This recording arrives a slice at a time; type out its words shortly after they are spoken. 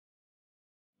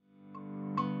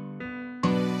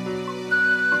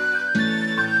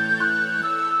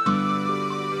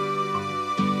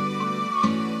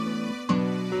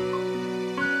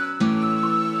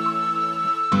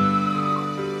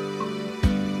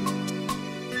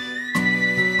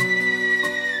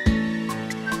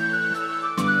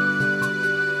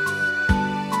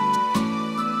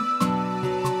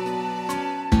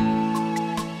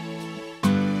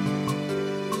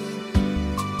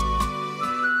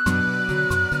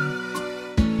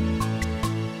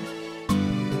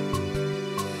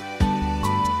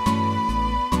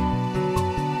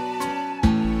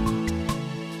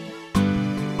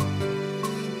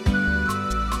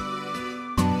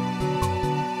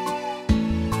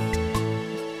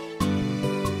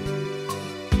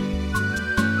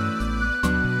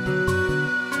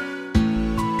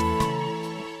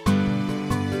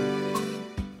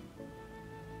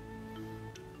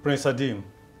Prince Adim,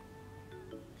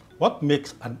 what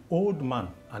makes an old man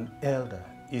an elder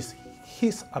is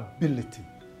his ability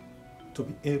to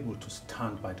be able to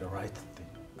stand by the right thing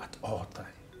at all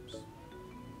times.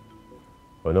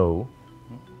 Oh no.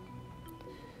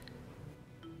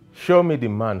 Show me the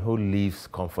man who lives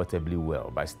comfortably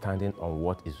well by standing on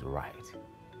what is right.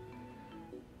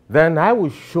 Then I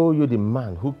will show you the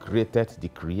man who created the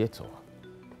creator.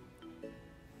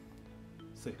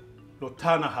 See,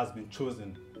 Lotana has been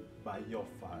chosen by your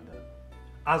father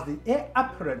as the heir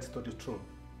apparent to the throne,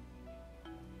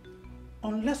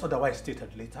 unless otherwise stated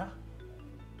later.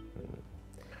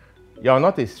 You're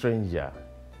not a stranger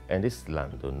in this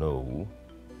land, oh no.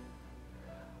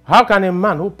 How can a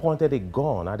man who pointed a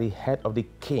gun at the head of the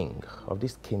king of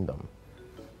this kingdom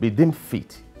be deemed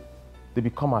fit to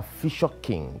become a future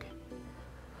king?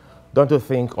 Don't you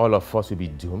think all of us will be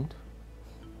doomed?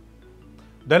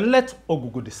 Then let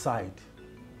Ogugu decide.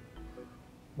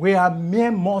 We are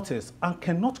mere mortals and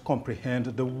cannot comprehend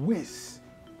the ways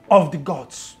of the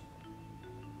gods.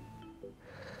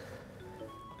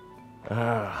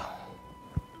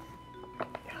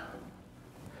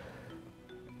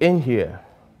 In here,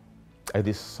 it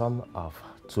is sum of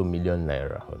 2 million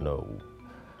naira, or no.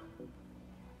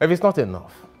 If it's not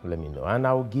enough, let me know, and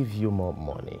I will give you more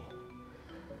money.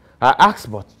 I ask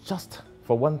but just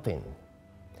for one thing.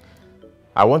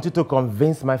 I want you to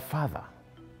convince my father.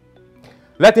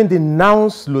 Let him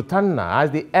denounce Lutana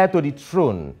as the heir to the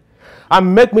throne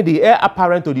and make me the heir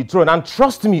apparent to the throne. And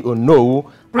trust me or no,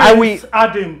 I will...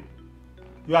 Adam,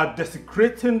 you are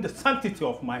desecrating the sanctity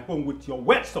of my home with your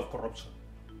words of corruption.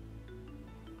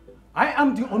 I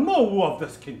am the Onowu of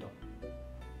this kingdom.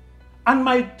 And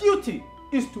my duty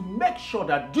is to make sure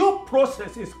that due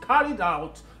process is carried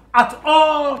out at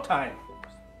all times.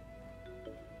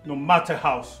 No matter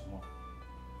how small.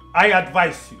 I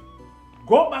advise you,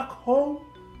 go back home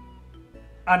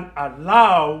and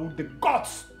allow the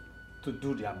gods to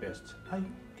do their best. Are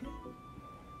you okay?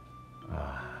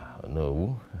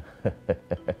 No. You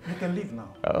can leave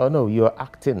now. Oh no, you're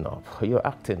acting up. You're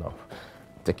acting up.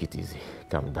 Take it easy.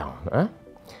 Calm down. Huh?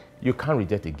 You can't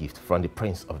reject a gift from the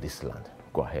prince of this land.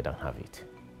 Go ahead and have it.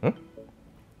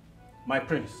 My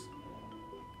prince,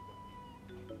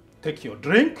 take your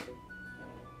drink,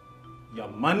 your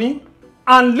money,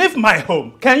 and leave my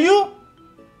home. Can you?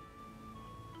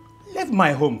 Leave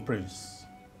my home, prince.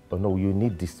 Oh no, you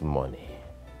need this money.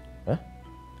 Huh?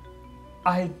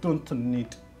 I don't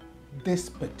need this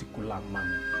particular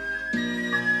money.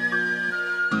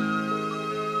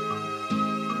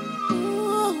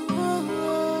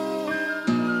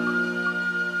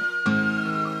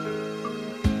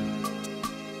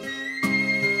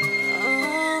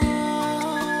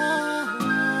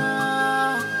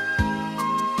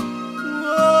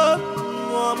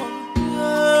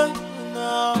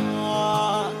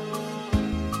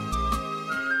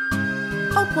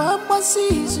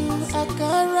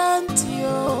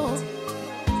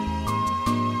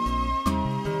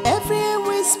 Every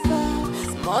whisper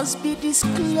must be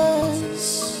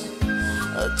disclosed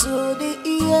to the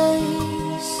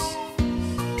ears.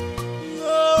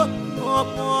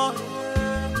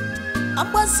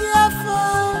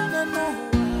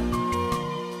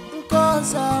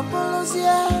 Cause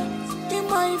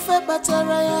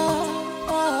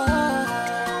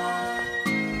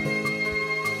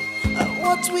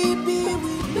what we be,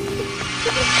 we be.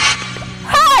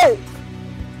 Hey!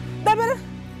 Dabere!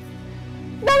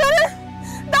 Dabere!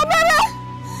 Dabere!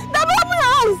 Dabere, my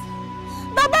eyes!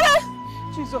 Dabere!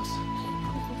 Jesus!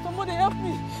 Somebody help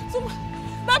me!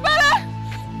 Dabere!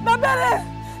 Dabere!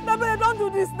 Dabere, don't do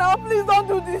this now! Please don't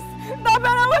do this!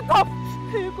 Dabere, wake up!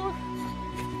 Here you go.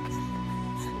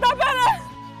 Dabere!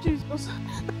 Jesus!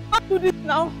 Don't do this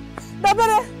now!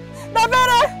 Dabere!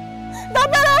 Dabere!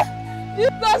 Dabere!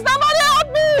 Jesus! Somebody help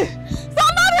me!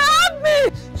 Somebody help me!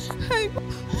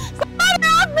 Somebody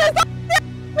help me! Somebody help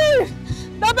me!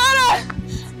 Dabere!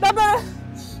 Dabere!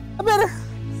 Dabere!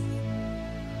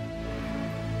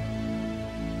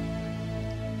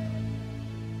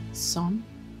 Son,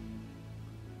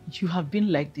 you have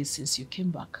been like this since you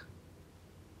came back.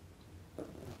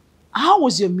 How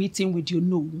was your meeting with your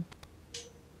no?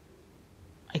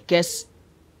 I guess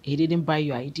he didn't buy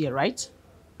your idea, right?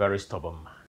 Very stubborn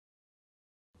man.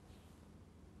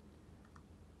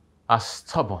 As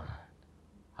stubborn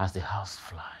as the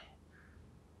housefly.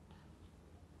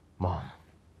 Mom,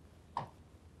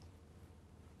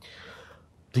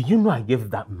 do you know I gave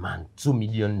that man 2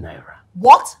 million naira?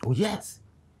 What? Oh, yes.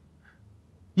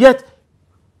 Yet,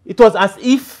 it was as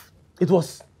if it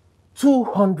was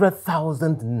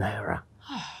 200,000 naira.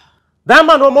 That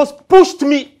man almost pushed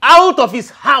me out of his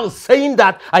house, saying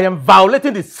that I am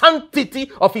violating the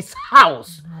sanctity of his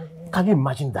house. Can you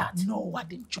imagine that? No,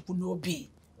 Adinchukunobi.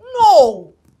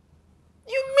 No!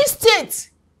 You missed it.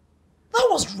 That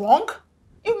was wrong.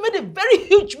 You made a very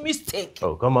huge mistake.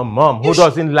 Oh, come on, Mom. Who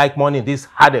doesn't like money in this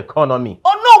hard economy?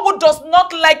 Oh, no, who does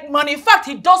not like money? In fact,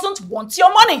 he doesn't want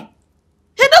your money.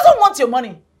 He doesn't want your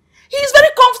money. He is very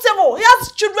comfortable. He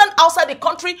has children outside the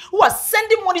country who are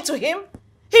sending money to him.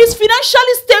 He is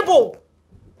financially stable.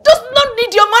 Does not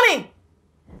need your money.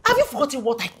 Have you forgotten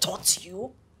what I taught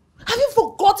you? Have you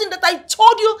forgotten that I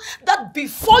told you that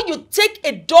before you take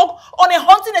a dog on a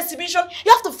hunting exhibition,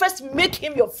 you have to first make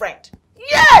him your friend?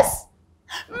 Yes!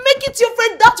 Make it your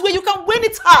friend, that way you can win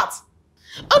its heart.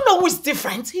 Oh no, who is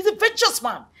different? He's a virtuous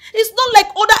man. He's not like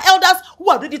other elders who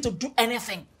are ready to do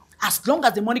anything as long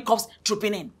as the money comes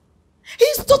trooping in.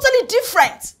 He's totally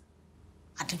different.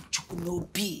 And then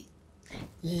Chukunobi,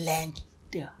 learn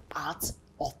the art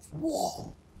of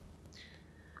war.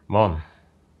 Mom,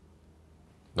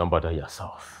 don't bother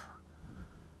yourself.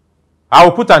 I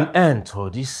will put an end to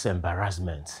this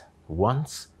embarrassment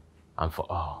once and for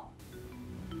all.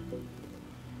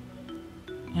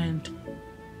 And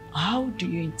how do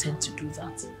you intend to do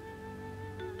that?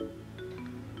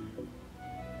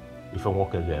 If I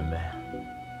walk again,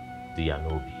 the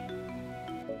Yanobi.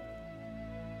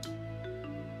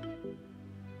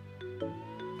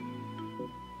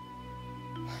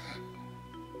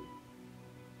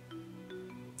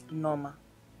 Norma,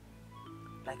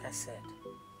 like I said,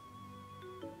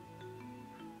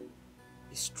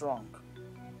 be strong.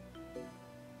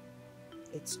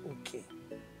 It's okay.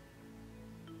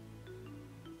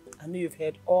 I know you've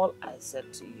heard all I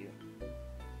said to you.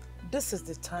 This is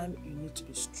the time you need to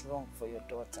be strong for your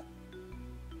daughter.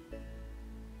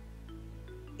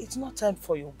 It's not time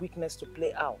for your weakness to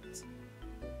play out.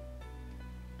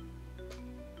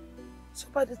 So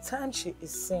by the time she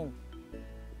is sane,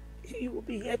 you will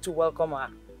be here to welcome her.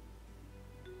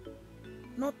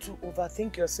 Not to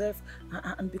overthink yourself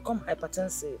and become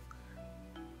hypertensive.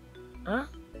 Huh?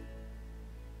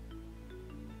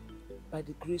 By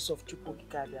the grace of Chukwu,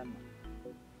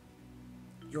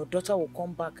 your daughter will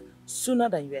come back sooner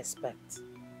than you expect.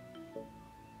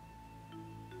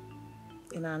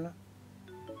 Inanna,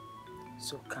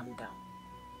 so calm down.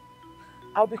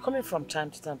 I'll be coming from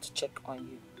time to time to check on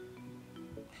you.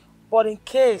 But in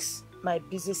case my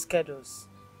busy schedules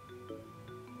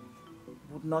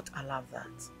would not allow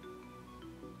that,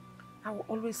 I will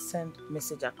always send a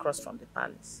message across from the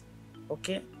palace,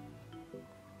 okay?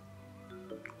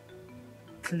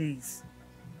 Please,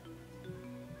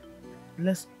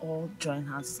 let's all join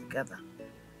hands together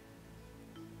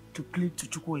to plead to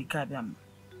Chukwu Ikabiam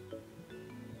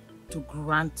to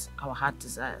grant our heart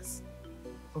desires,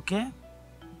 okay?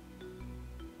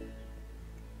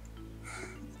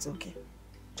 It's okay.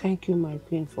 Thank you, my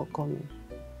queen, for coming.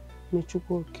 May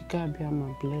Chukwu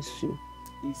Ikabiam bless you.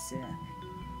 Yes,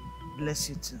 bless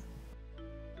you too.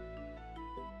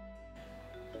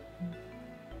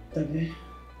 Dabe.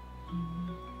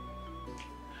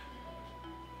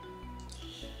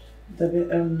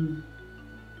 Dabe, I'm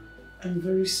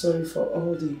very sorry for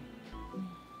all the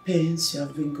pains you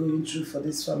have been going through for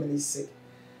this family's sake.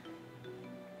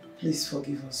 Please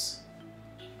forgive us.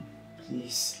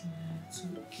 Please. It's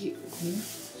okay.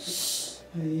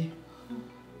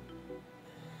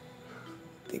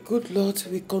 The good Lord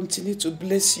will continue to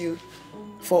bless you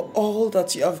for all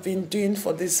that you have been doing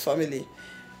for this family.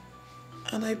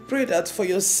 And I pray that for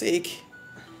your sake,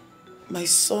 my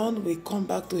son will come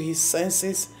back to his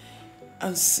senses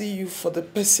and see you for the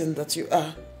person that you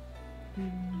are.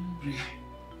 Pray.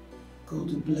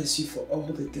 God will bless you for all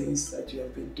the things that you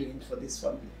have been doing for this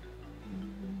family.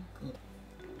 God.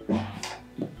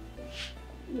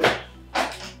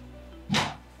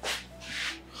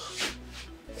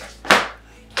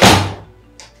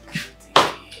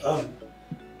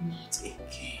 Not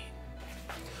again.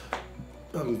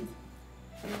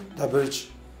 Daberich,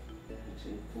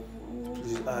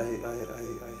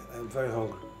 I'm very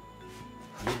hungry.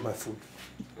 I need my food.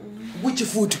 Which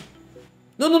food?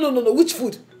 No. Which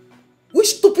food? Which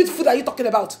stupid food are you talking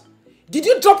about? Did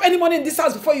you drop any money in this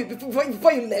house before you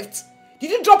left?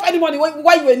 Did you drop any money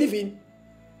while you were leaving?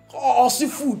 Or see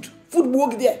food? Food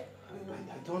work there.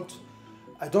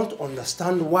 I don't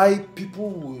understand why people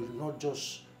will not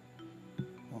just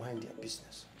mind their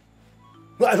business.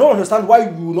 No, I don't understand why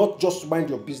you will not just mind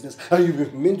your business and you'll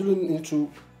be meddling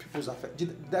into people's affairs.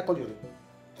 Did I call your name?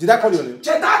 Did I call your name?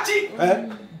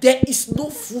 Chedachi! There is no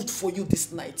food for you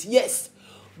this night. Yes.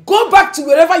 Go back to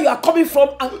wherever you are coming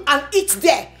from and eat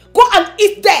there. Go and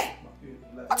eat there.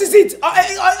 What is it?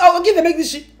 I'll give them make this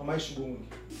shit.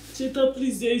 Cheta,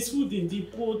 please, there is food in the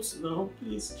pot now,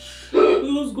 please.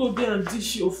 Let's go there and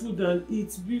dish your food and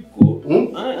eat,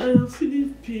 because I am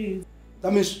feeling pain.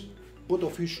 That means both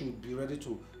of you should be ready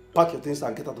to pack your things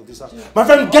and get out of this house. My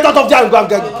friend, get out of there and go and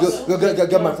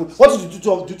get my food. What is the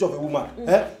duty of a woman?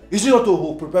 Is it not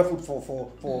to prepare food for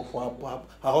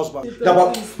her husband?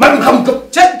 Madam, come, go.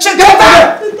 Cheta!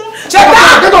 Get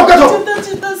up!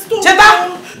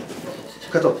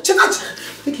 Get up! Cheta!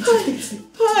 Take it.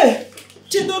 Hey!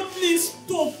 Cheta, please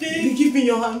stop. Give me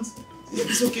your hands.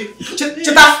 It's okay.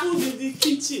 Cheta! Food in the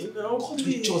kitchen now,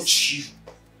 please. Judge you.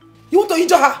 You want to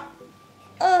injure her?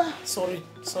 Sorry.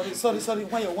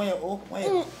 Why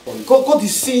you? God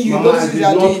is seeing you. Mama, I did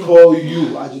not call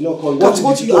you. I did not call you. That's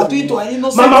what you are doing to an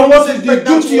innocent. Mama, what is the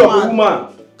duty of a woman?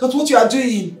 That's what you are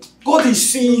doing. God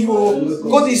is seeing you.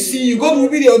 God is seeing you. God will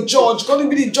be your judge. God will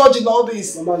be the judge in all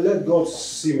this. Mama, let God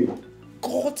see me.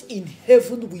 God in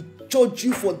heaven will judge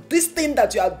you for this thing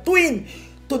that you are doing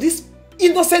to this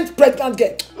innocent pregnant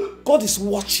girl. God is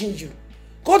watching you.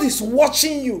 God is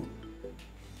watching you.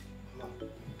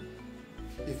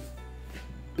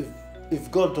 If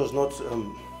God does not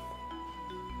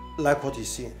like what he's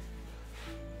seeing,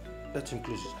 let him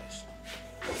close his eyes.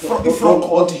 From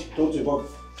Odi. Don't involve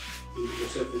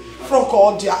yourself. From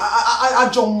Odi.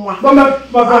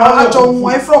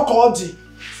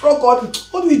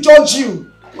 God will judge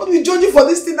you. God will judge you for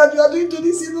this thing that you are doing to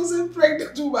this innocent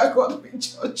pregnant woman. God will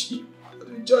judge you. God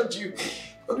will judge you.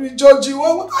 God will judge you.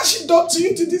 What has she done to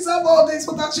you to deserve all this?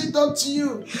 What has she done to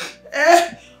you?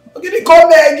 Give me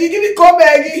come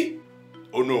Maggie.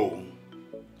 Oh no.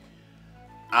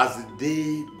 As the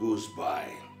day goes by,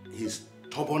 his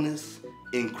stubbornness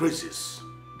increases.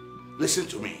 Listen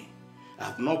to me. I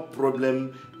have no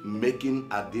problem making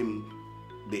Adim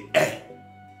the heir.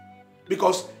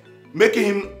 Because making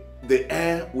him the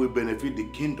heir will benefit the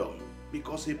kingdom.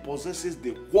 Because he possesses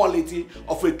the quality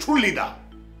of a true leader.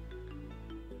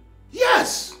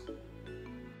 Yes!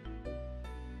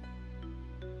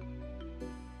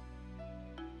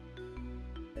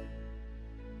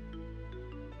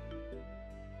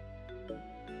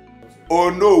 Oh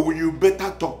no, you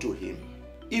better talk to him.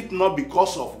 If not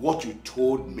because of what you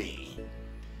told me,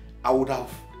 I would have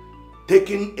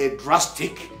taken a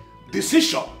drastic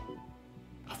decision.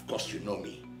 Of course you know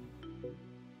me.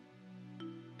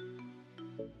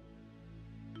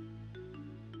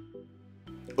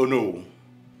 Oh no,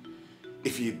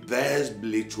 if he dares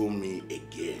belittle me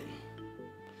again,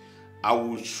 I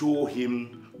will show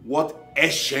him what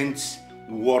ancient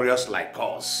warriors like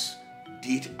us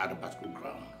did at the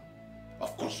battleground.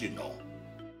 Of course you know.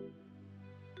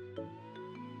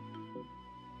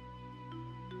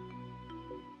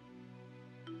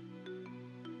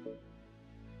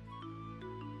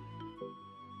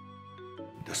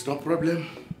 That's no problem.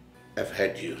 I've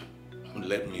heard you.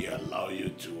 Let me allow you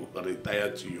to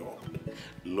retire to your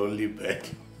lonely bed.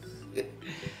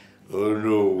 Oh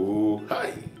no.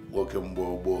 Hi. Welcome,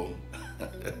 Bobo.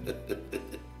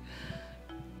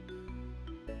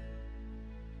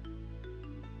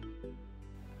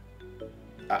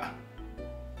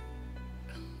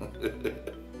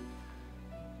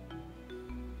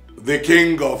 The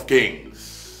King of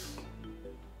Kings,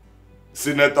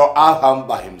 Senator Alham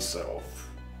by himself.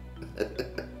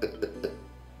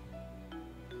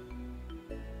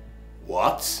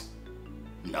 What?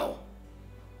 No.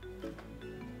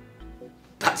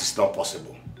 That is not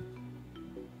possible.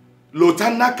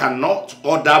 Lieutenant cannot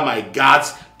order my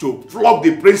guards to flog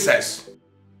the princess.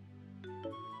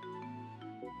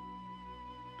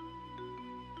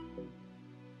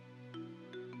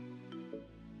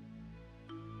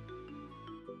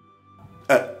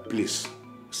 Please,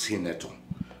 Senator,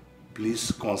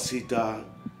 please consider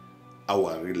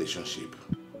our relationship.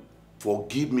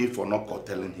 Forgive me for not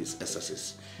curtailing his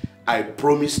excesses. I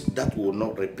promise that will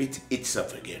not repeat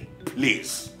itself again.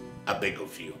 Please, I beg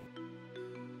of you.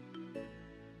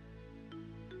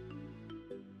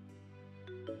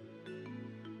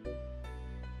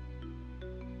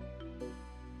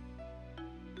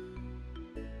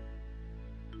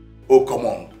 Oh, come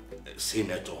on,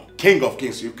 Senator. King of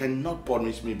Kings, you cannot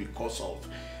punish me because of...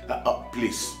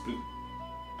 please.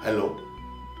 Hello?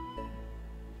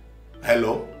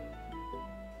 Hello?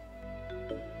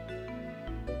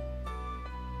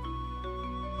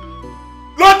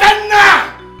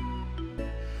 Lieutenant!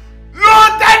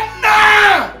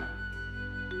 Lieutenant!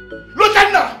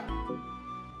 Lieutenant!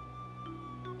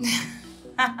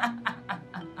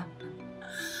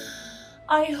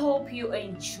 I hope you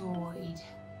enjoyed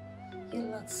your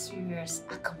luxurious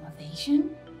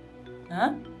accommodation.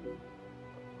 Huh?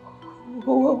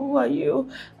 Who are you?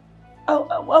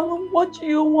 What do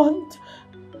you want?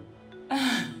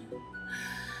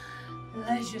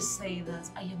 Let's just say that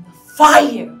I am the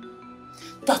fire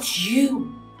that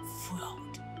you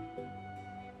fueled.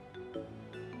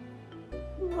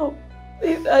 No,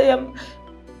 please, I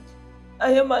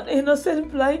am an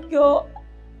innocent blind girl.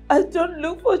 I don't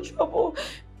look for trouble.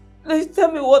 Please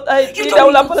tell me what I did. I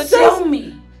will apologize. Tell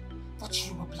me that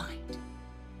you were blind.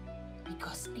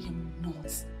 Because I am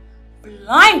not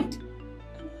blind.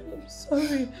 I'm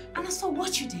sorry. And I saw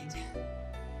what you did.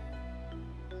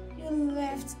 You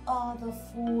left all the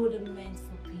food meant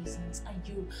for peasants and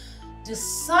you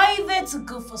decided to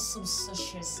go for some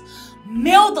suspicious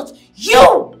meal that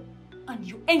you and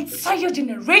your entire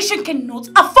generation cannot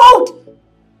afford.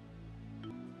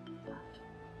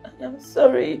 I'm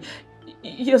sorry.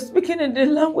 You're speaking in the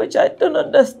language I don't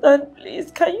understand.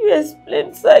 Please, can you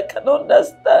explain so I can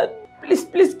understand?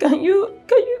 Please, can you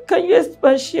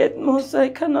expatiate more so I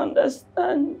can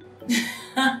understand?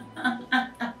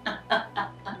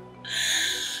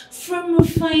 From a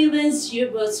finance you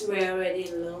both were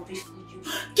already low before you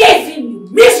gave him your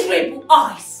miserable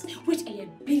eyes, which I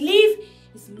believe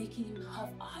is making him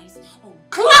have eyes on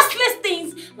classless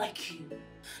things like you.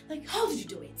 Like, how did you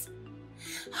do it?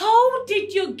 How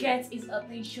did you get his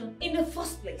attention in the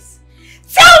first place?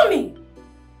 Tell me!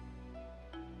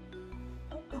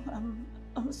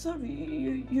 I'm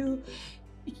sorry,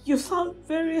 you sound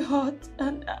very hot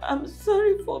and I'm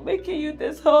sorry for making you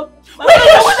this hot. Will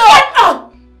you shut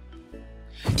up?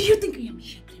 Do you think I am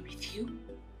here playing with you?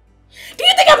 Do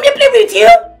you think I'm here playing with you?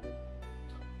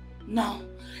 Now,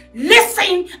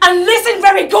 listen and listen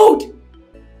very good.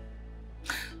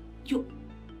 Your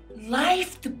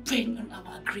life depends on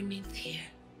our agreement here.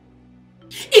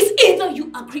 It's either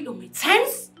you agree on my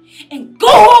terms and go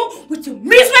home with your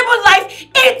miserable life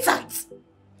intact,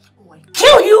 or I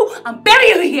kill you and bury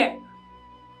you here.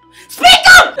 Speak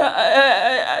up!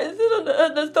 I still don't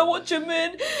understand what you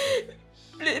mean.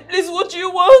 Please, what do you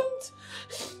want?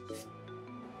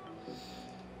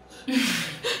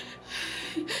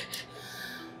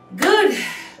 Good.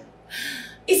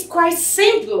 It's quite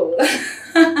simple.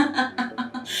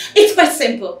 It's quite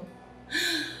simple.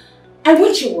 I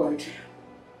want your word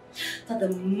that the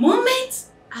moment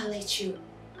I let you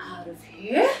out of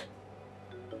here,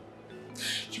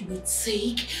 you will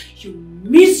take your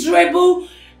miserable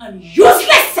and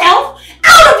useless self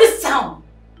out of this town.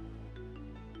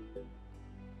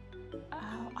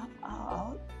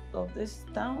 Out of this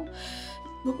town?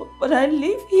 But I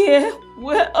live here.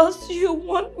 Where else do you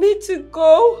want me to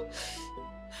go?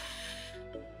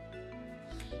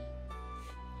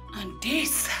 And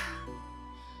this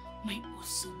might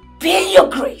also be your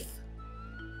grave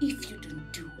if you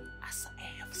don't do as I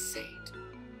have said.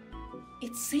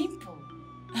 It's simple.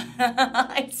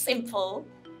 It's simple.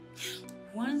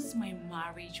 Once my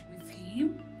marriage with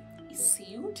him is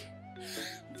sealed,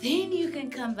 then you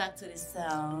can come back to this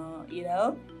town, you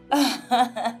know?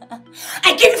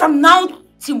 I give you from now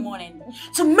till morning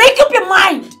to make up your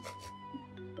mind.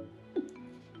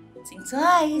 Think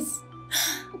twice.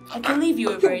 I believe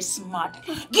you are very smart.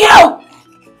 Get out!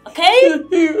 Okay?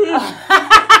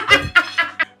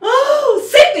 Oh,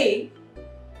 Cindy!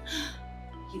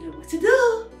 You know what to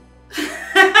do.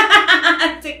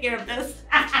 Take care of this.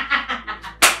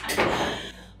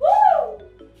 Woo!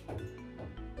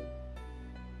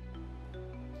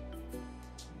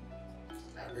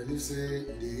 I believe say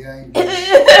they hear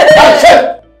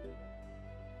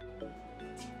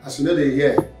as you know they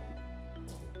hear.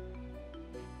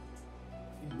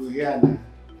 You hear now.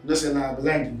 No say now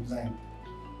blind you blind.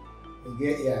 You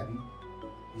get here,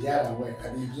 you hear that way. I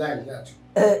be blind that too.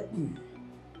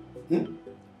 You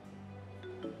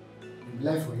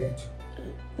blind for here too.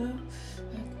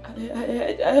 I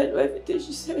heard everything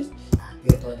she said. I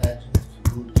get all that to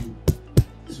go do.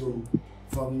 So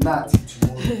from now till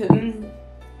tomorrow,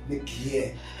 make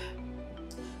here.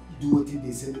 Do what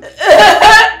they say.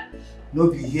 No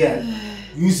be here.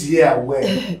 Use here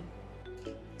well.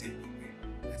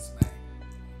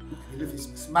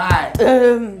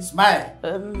 Smile. Smile.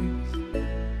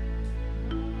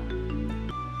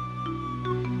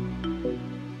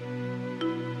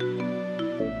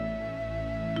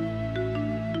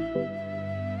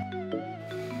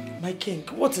 My king,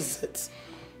 what is it?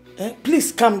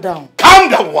 Please calm down. Calm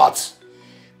down what?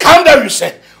 Calm down, you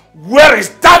said. Where is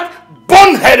that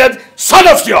bone-headed son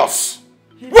of yours?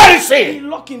 Where is he? He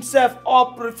locked himself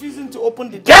up, refusing to open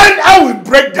the door. Then I will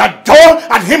break that door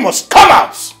and he must come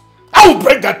out. I will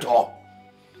break that door.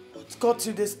 What got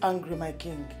you this angry, my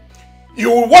king? You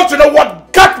will want to know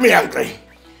what got me angry.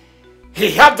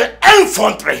 He had the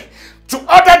infantry to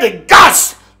order the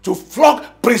guards to flog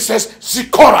Princess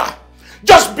Zikora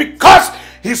just because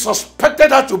he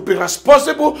suspected her to be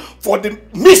responsible for the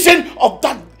missing of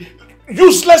that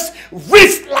useless,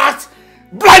 wristless,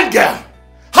 blind girl.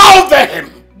 How dare him?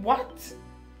 What?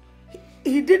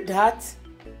 He did that?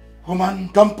 Woman,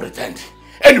 don't pretend.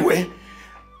 Anyway,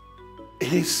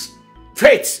 his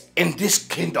fate in this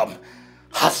kingdom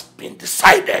has been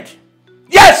decided.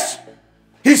 Yes!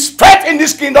 His fate in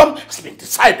this kingdom has been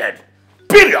decided.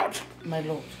 Period. My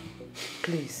lord,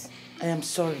 please, I am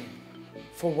sorry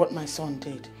for what my son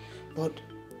did. But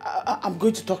I'm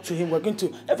going to talk to him. Everything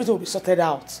will be sorted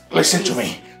out. Listen to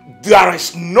me. There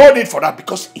is no need for that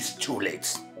because it's too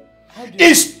late.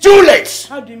 It's too late.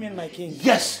 How do you mean, my king?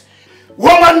 Yes.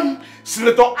 Woman,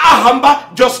 Senator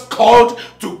Ahamba just called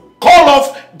to call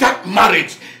off that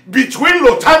marriage between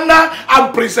Lotana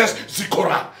and Princess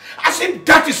Zikora. As if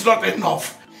that is not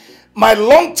enough. My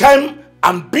long-time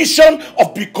ambition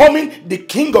of becoming the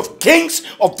king of kings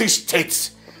of these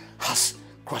states has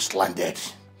cross-landed.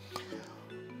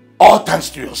 All thanks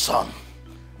to your son.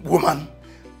 Woman,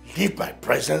 leave my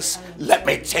presence, let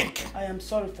me think. I am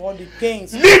sorry for all the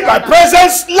pains. Leave my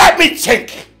presence, let me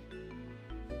think.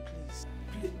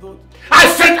 Please don't. I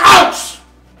said out!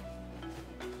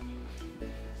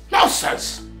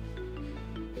 Nonsense.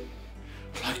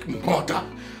 Like mother,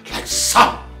 like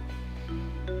son.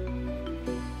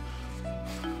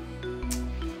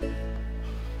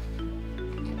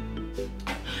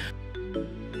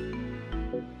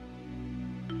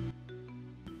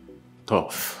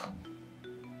 Tough.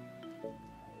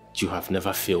 You have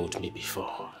never failed me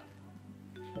before.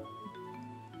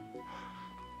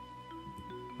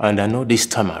 And I know this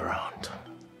time around,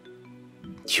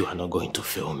 you are not going to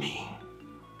fail me.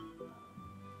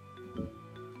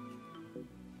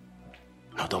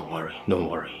 No, don't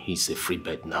worry. He's a free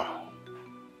bird now.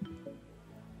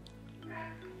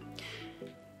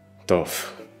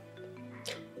 Tough.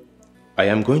 I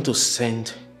am going to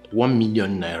send 1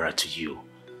 million naira to you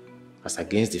as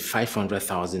against the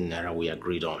 500,000 naira we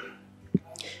agreed on.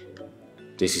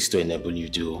 This is to enable you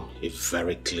to do a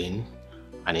very clean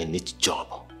and a neat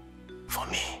job for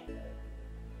me.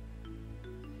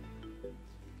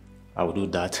 I will do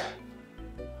that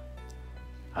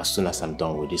as soon as I'm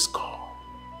done with this call.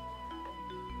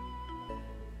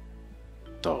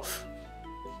 Tough,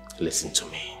 listen to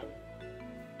me.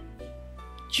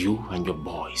 You and your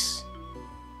boys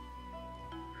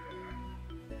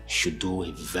should do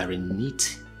a very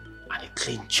neat and a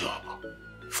clean job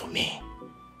for me.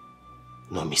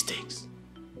 No mistakes.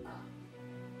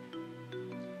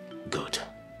 Good.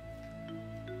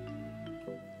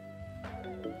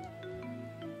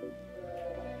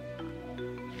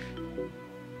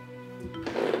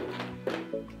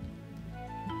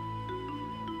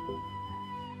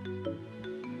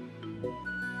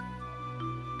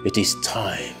 It is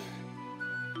time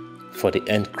for the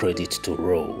end credit to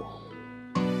roll.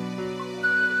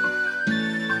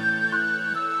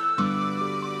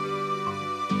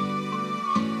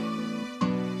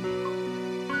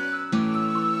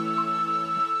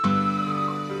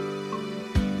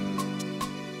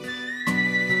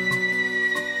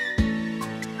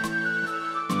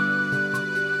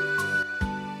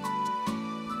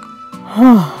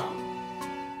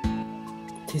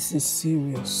 This is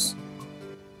serious.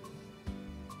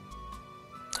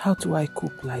 How do I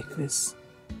cope like this?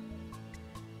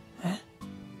 Eh?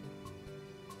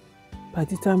 By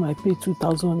the time I pay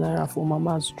 2,000 naira for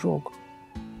Mama's drug,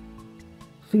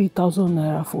 3,000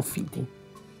 naira for feeding,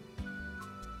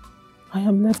 I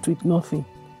am left with nothing.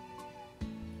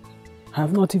 I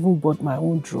have not even bought my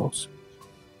own drugs.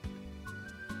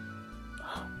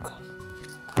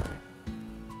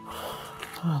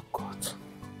 Oh God.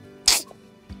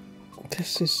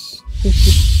 This is...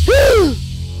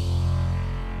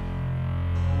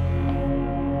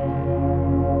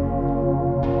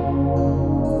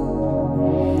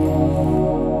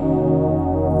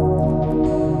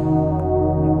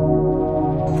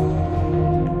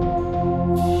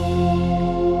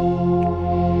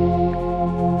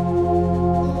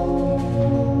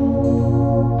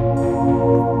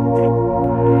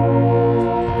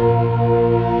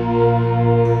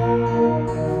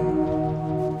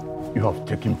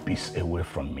 Peace away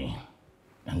from me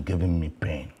and giving me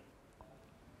pain.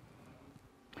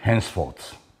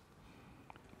 Henceforth,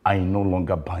 I no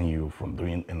longer ban you from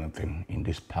doing anything in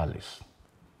this palace.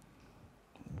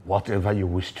 Whatever you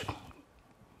wish to,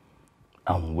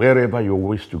 and wherever you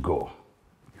wish to go,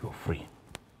 you're free.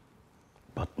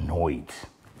 But know it,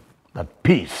 that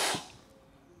peace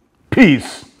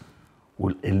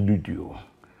will elude you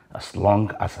as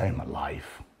long as I am alive.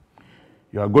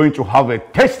 You are going to have a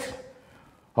taste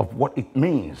of what it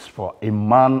means for a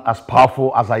man as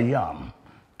powerful as I am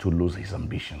to lose his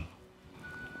ambition.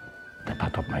 Get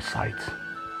out of my sight.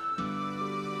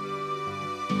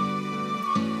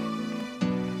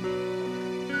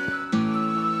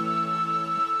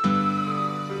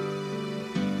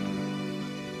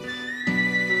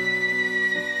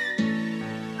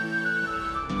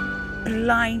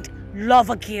 Blind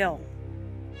lover girl.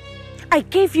 I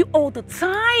gave you all the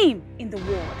time in the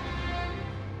world.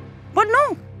 But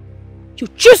no, you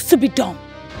choose to be dumb.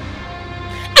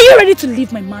 Are you ready to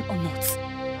leave my man or not?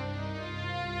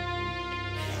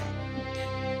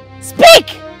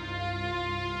 Speak!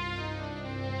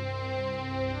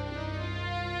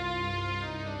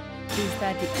 Is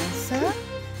that the answer?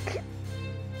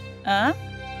 Huh?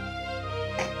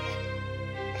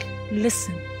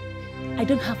 Listen, I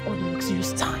don't have all the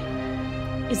luxurious time.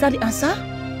 Is that the answer?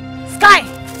 Sky!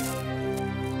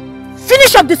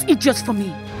 Finish up these idiots for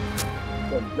me.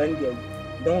 Come, blind girl,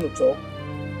 you don't want to talk?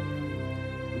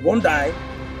 You won't die.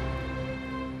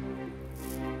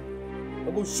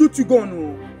 I go shoot you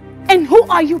gun. And who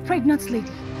are you, pregnant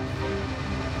lady?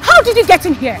 How did you get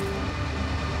in here?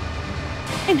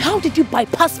 And how did you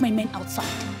bypass my men outside?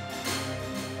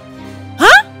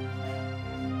 Huh?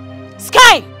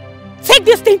 Sky! Take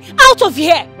this thing out of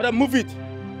here! Madam, move it!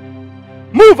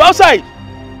 Move outside!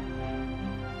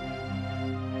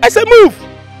 I said move!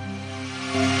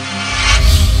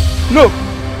 No!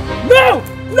 No!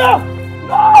 No!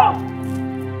 No!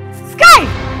 Sky!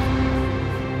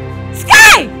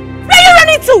 Sky! Where are you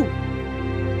running to?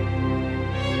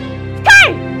 Sky!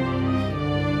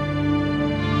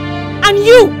 And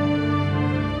you!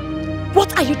 What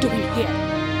are you doing here?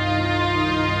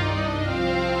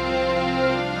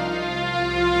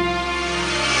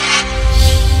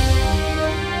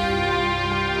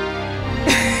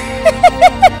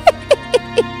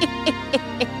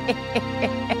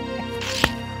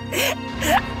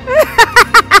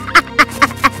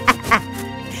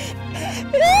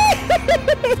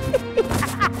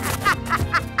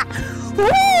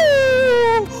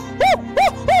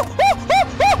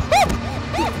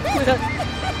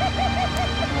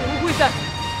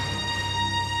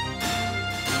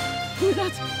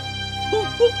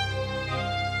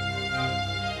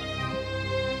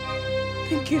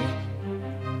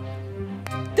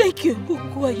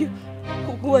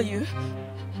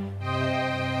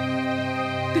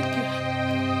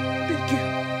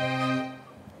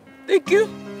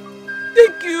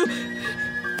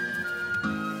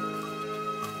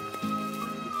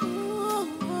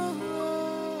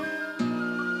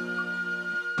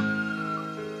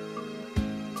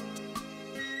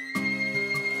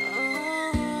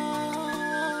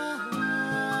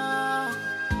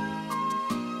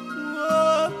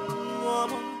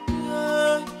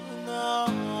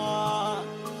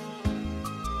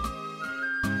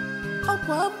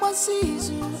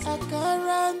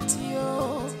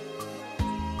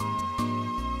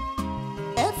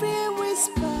 Every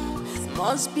whisper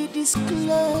must be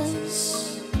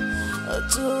disclosed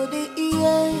to the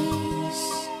ears.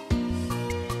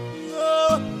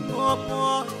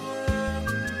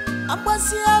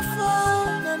 Abasia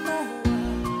fana no,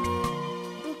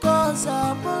 cause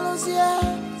apologia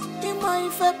in my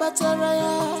fe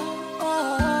bataraya.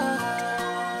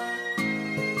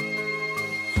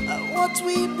 What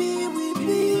we be, we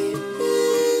be.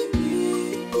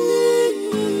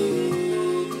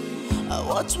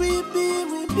 What we be,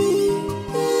 we be.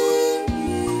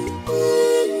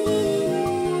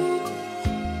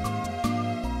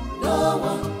 No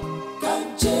one can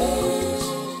change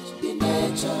the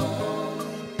nature.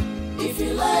 If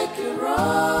you like it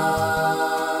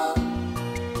wrong,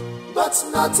 but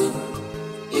nothing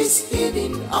is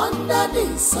hidden under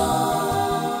the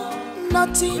sun.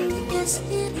 Nothing is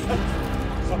hidden.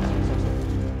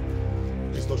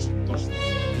 Please don't shoot me.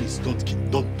 Please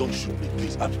don't shoot me.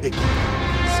 Please, I'm begging you.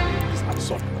 Please, I'm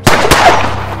sorry.